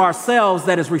image of ourselves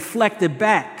that is reflected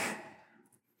back.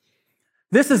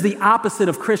 This is the opposite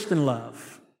of Christian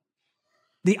love.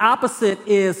 The opposite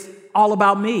is all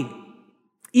about me.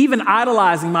 Even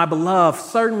idolizing my beloved,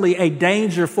 certainly a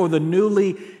danger for the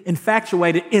newly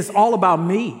infatuated, is all about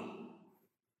me.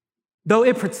 Though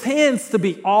it pretends to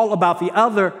be all about the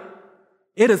other,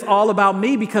 it is all about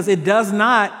me because it does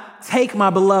not take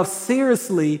my beloved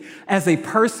seriously as a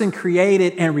person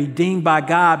created and redeemed by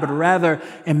God, but rather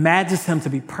imagines him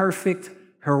to be perfect,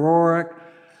 heroic,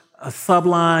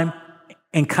 sublime,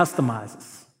 and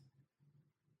customizes.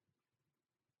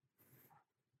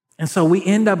 And so we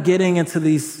end up getting into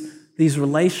these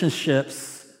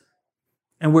relationships,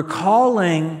 and we're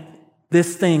calling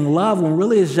this thing love when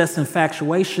really it's just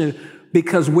infatuation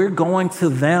because we're going to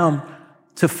them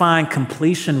to find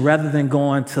completion rather than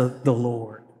going to the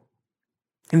Lord.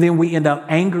 And then we end up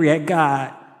angry at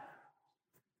God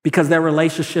because that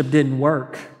relationship didn't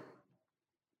work.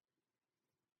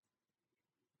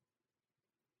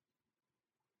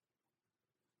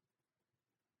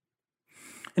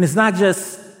 And it's not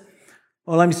just,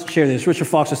 well, let me share this. Richard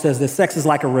Foster says this: sex is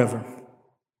like a river.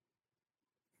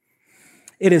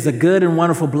 It is a good and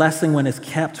wonderful blessing when it's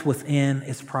kept within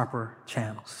its proper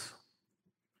channels.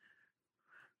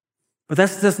 But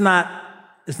it's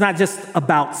not just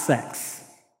about sex,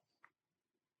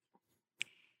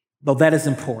 though that is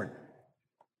important.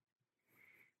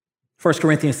 1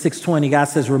 Corinthians 6:20, God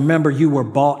says, remember you were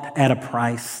bought at a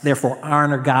price, therefore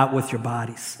honor God with your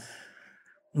bodies.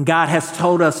 And God has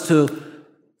told us to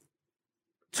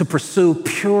pursue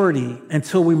purity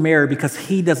until we marry because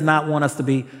he does not want us to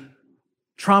be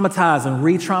traumatized and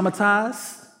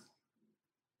re-traumatized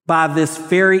by this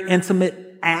very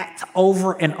intimate act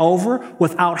over and over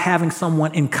without having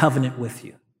someone in covenant with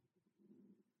you.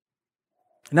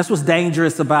 And that's what's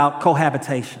dangerous about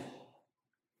cohabitation,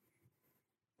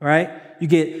 right? You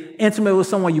get intimate with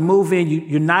someone, you move in,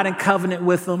 you're not in covenant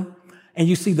with them, and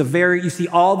you see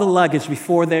all the luggage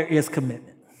before there is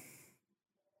commitment.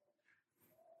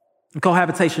 And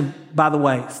cohabitation, by the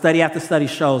way, study after study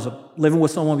shows living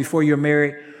with someone before you're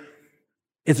married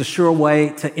is a sure way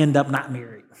to end up not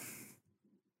married.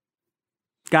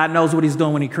 God knows what he's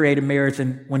doing when he created marriage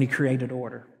and when he created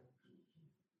order.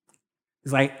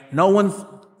 He's like,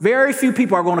 very few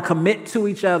people are going to commit to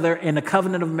each other in the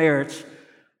covenant of marriage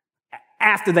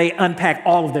after they unpack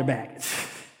all of their baggage.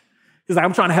 He's like,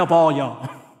 I'm trying to help all y'all.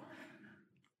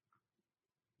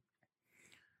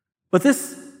 But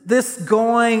this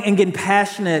going and getting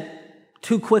passionate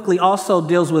too quickly also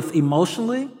deals with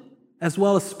emotionally as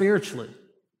well as spiritually.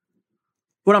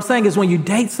 What I'm saying is when you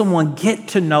date someone, get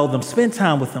to know them, spend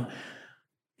time with them.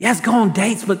 Yes, go on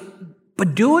dates,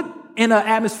 but do it in an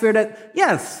atmosphere that,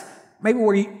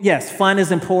 yes, fun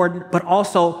is important, but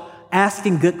also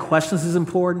asking good questions is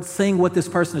important. Seeing what this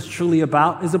person is truly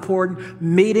about is important.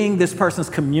 Meeting this person's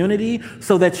community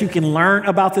so that you can learn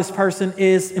about this person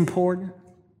is important.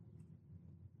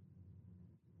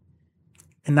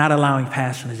 And not allowing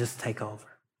passion to just take over.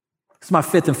 This is my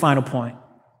fifth and final point.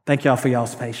 Thank y'all for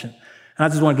y'all's patience. And I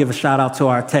just want to give a shout out to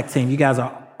our tech team. You guys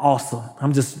are awesome.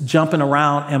 I'm just jumping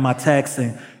around in my text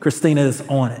and Christina is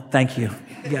on it. Thank you.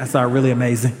 You guys are really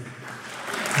amazing.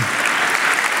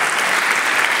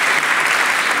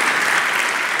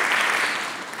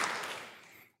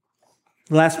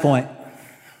 Last point.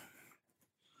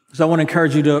 So I want to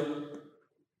encourage you to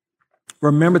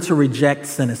remember to reject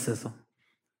cynicism.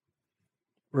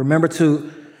 Remember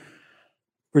to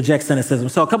reject cynicism.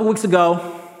 So a couple weeks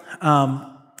ago,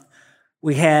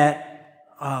 we had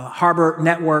a Harbor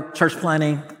Network church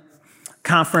planning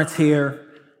conference here.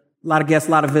 A lot of guests,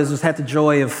 a lot of visitors. Had the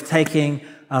joy of taking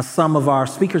some of our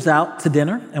speakers out to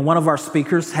dinner. And one of our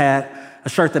speakers had a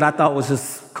shirt that I thought was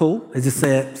just cool. It just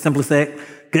simply said,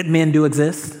 "Good men do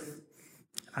exist."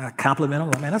 I complimented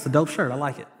him. Like, man, that's a dope shirt. I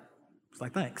like it. It's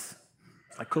like, thanks.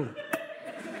 It's like, cool.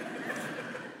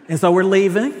 And so we're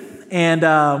leaving and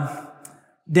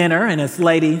dinner, and this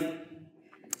lady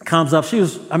comes up. She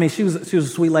was a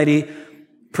sweet lady,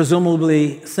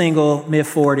 presumably single,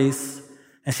 mid-40s.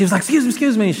 And she was like,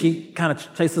 excuse me. And she kind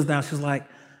of chased us down. She was like,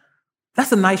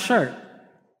 "That's a nice shirt."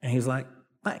 And he was like,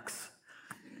 "Thanks."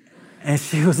 And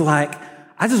she was like,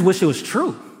 "I just wish it was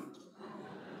true."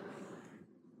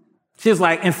 She was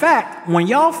like, "In fact, when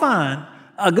y'all find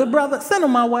a good brother, send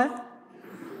him my way."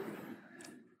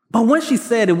 But when she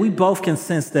said it, we both can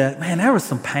sense that, man, there was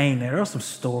some pain there. There was some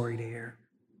story there.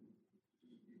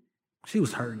 She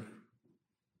was hurting.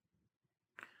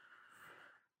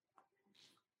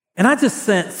 And I just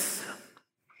sense,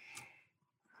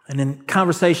 and in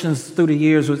conversations through the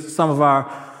years with some of our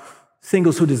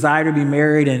singles who desire to be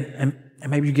married and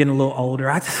maybe you're getting a little older,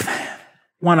 I just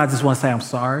want to say I'm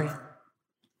sorry.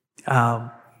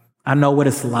 I know what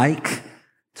it's like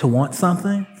to want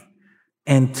something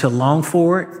and to long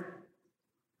for it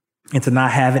and to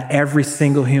not have it. Every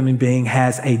single human being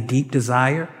has a deep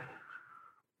desire,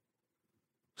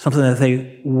 something that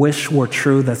they wish were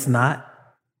true that's not.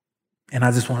 And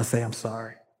I just want to say I'm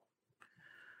sorry.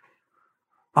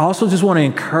 I also just want to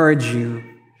encourage you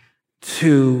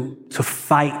to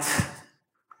fight,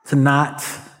 to not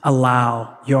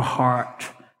allow your heart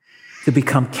to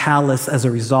become callous as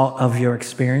a result of your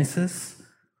experiences,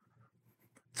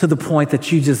 to the point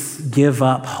that you just give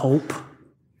up hope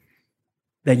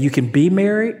that you can be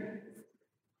married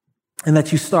and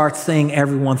that you start seeing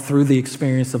everyone through the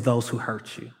experience of those who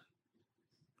hurt you.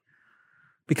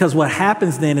 Because what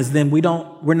happens then is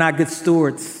we're not good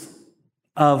stewards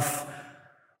of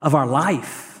our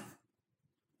life.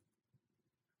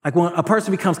 Like when a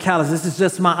person becomes callous, this is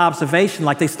just my observation,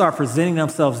 like they start presenting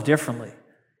themselves differently.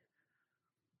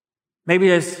 Maybe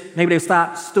they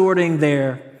stop stewarding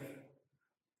their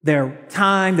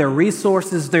time, their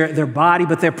resources, their body,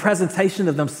 but their presentation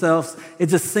of themselves, it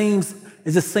just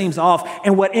seems off.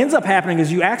 And what ends up happening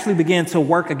is you actually begin to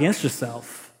work against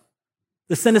yourself.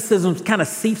 The cynicism kind of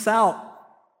seeps out.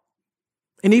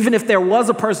 And even if there was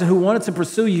a person who wanted to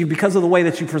pursue you because of the way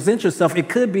that you present yourself, it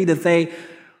could be that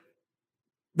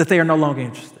they are no longer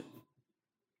interested.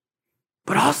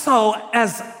 But also,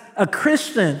 as a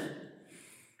Christian,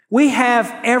 we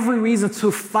have every reason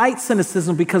to fight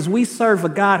cynicism because we serve a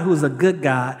God who is a good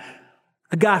God,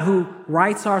 a God who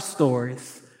writes our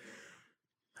stories,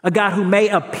 a God who may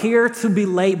appear to be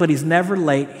late, but he's never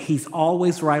late. He's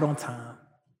always right on time.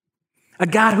 A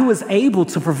God who is able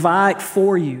to provide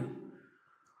for you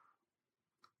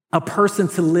a person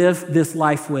to live this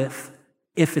life with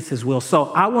if it's his will. So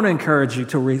I want to encourage you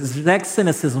to reject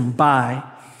cynicism by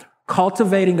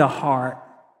cultivating a heart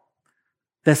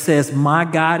that says, my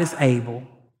God is able,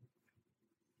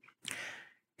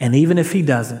 and even if he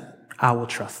doesn't, I will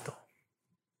trust him.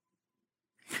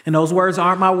 And those words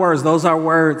aren't my words. Those are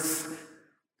words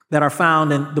that are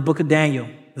found in the book of Daniel,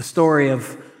 the story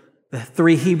of the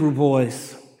 3 Hebrew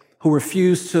boys who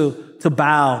refused to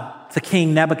bow to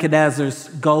King Nebuchadnezzar's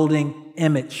golden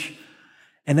image.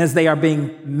 And as they are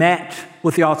being met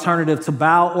with the alternative to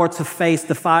bow or to face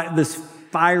this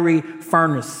fiery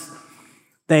furnace,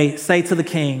 they say to the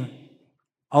king,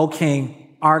 "O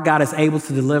king, our God is able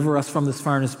to deliver us from this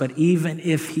furnace, but even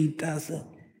if he doesn't,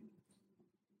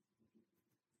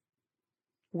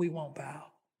 we won't bow."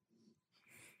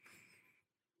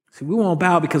 See, we won't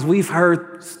bow because we've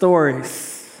heard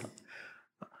stories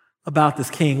about this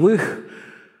king,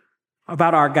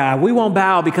 about our God. We won't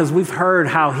bow because we've heard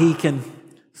how he can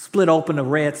split open the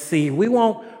Red Sea. We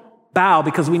won't bow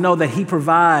because we know that he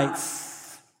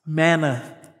provides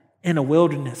manna in a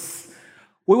wilderness.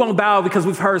 We won't bow because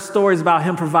we've heard stories about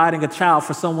him providing a child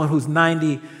for someone who's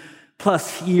 90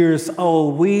 plus years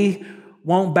old. We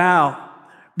won't bow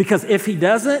because if he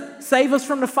doesn't save us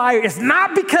from the fire, it's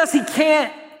not because he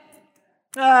can't.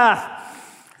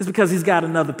 It's because he's got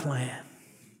another plan.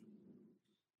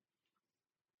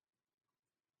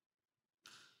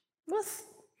 What's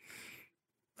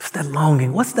that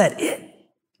longing? What's that it?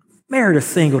 Married or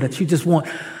single that you just want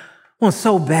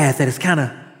so bad that it's kind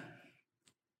of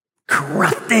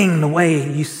corrupting the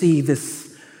way you see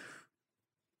this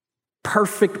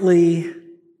perfectly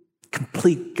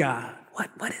complete God.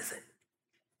 What is it?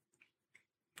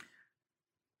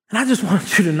 And I just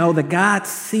want you to know that God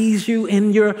sees you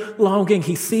in your longing.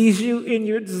 He sees you in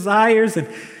your desires, and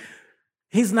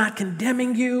he's not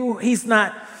condemning you. He's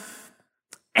not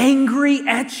angry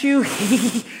at you.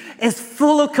 He is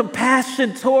full of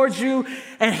compassion towards you,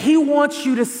 and he wants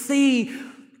you to see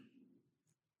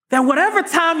that whatever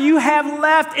time you have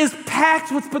left is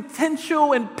packed with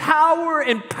potential and power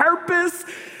and purpose,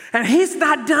 and he's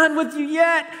not done with you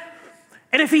yet.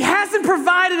 And if he hasn't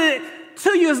provided it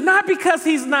to you, it's not because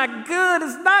he's not good,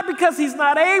 it's not because he's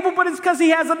not able, but it's because he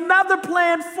has another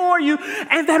plan for you.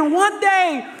 And that one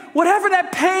day, whatever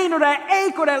that pain or that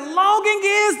ache or that longing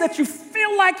is that you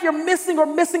feel like you're missing or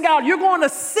missing out, you're going to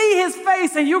see his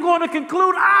face and you're going to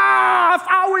conclude, if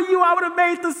I were you, I would have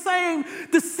made the same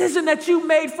decision that you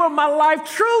made for my life.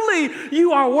 Truly,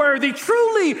 you are worthy.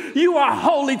 Truly, you are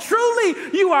holy. Truly,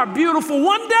 you are beautiful.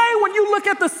 One day when you look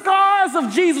at the scars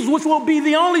of Jesus, which will be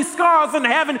the only scars in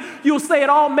heaven, you'll say it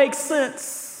all makes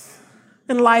sense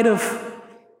in light of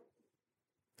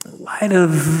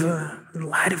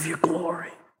your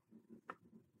glory.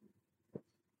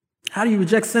 How do you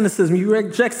reject cynicism? You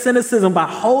reject cynicism by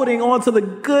holding on to the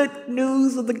good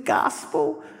news of the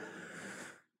gospel.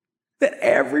 That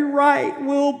every right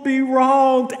will be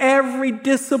wronged, every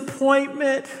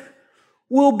disappointment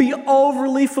will be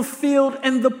overly fulfilled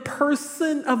in the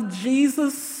person of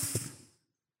Jesus.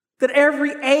 That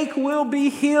every ache will be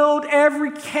healed,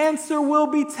 every cancer will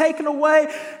be taken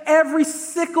away, every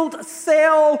sickled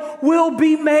cell will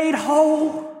be made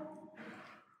whole.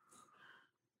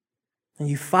 And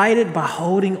you fight it by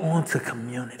holding on to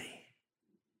community.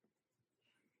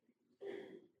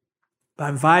 By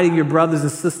inviting your brothers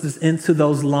and sisters into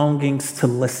those longings to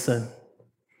listen,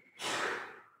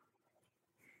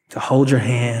 to hold your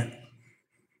hand,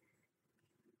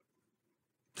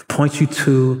 to point you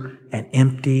to an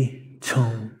empty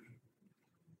tomb.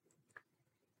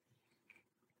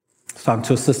 I was talking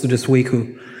to a sister this week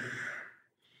who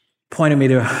pointed me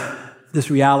to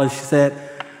this reality. She said,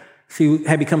 she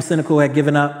had become cynical, had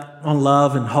given up on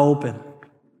love and hope and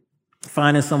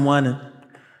finding someone.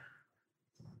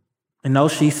 And no,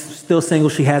 she's still single.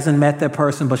 She hasn't met that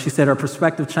person, but she said her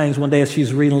perspective changed one day as she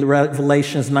was reading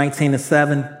Revelations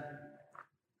 19:7.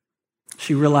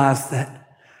 She realized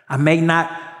that I may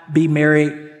not be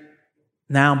married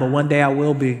now, but one day I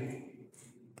will be.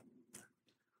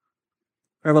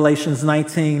 Revelations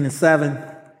 19:7.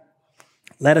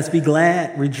 Let us be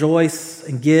glad, rejoice,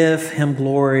 and give him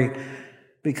glory,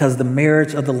 because the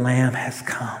marriage of the Lamb has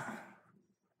come,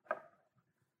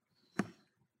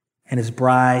 and his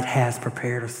bride has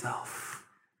prepared herself.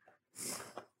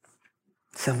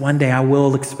 So one day I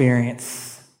will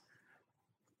experience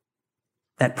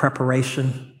that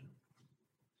preparation.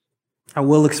 I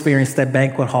will experience that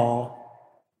banquet hall.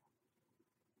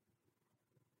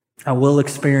 I will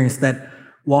experience that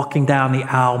walking down the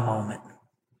aisle moment.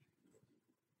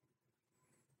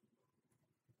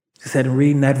 She said, in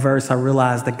reading that verse, I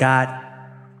realized that God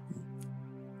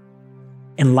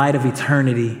in light of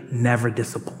eternity, never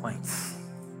disappoints.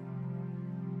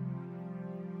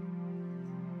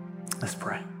 Let's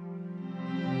pray.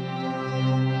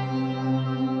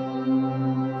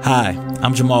 Hi,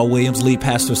 I'm Jamal Williams, lead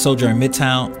pastor of Sojourn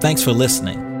Midtown. Thanks for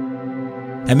listening.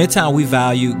 At Midtown, we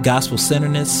value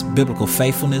gospel-centeredness, biblical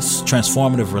faithfulness,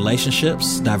 transformative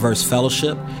relationships, diverse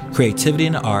fellowship, creativity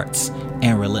in the arts,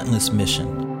 and relentless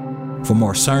mission. For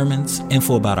more sermons,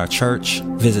 info about our church,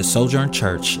 visit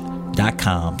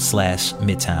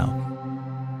sojournchurch.com/Midtown.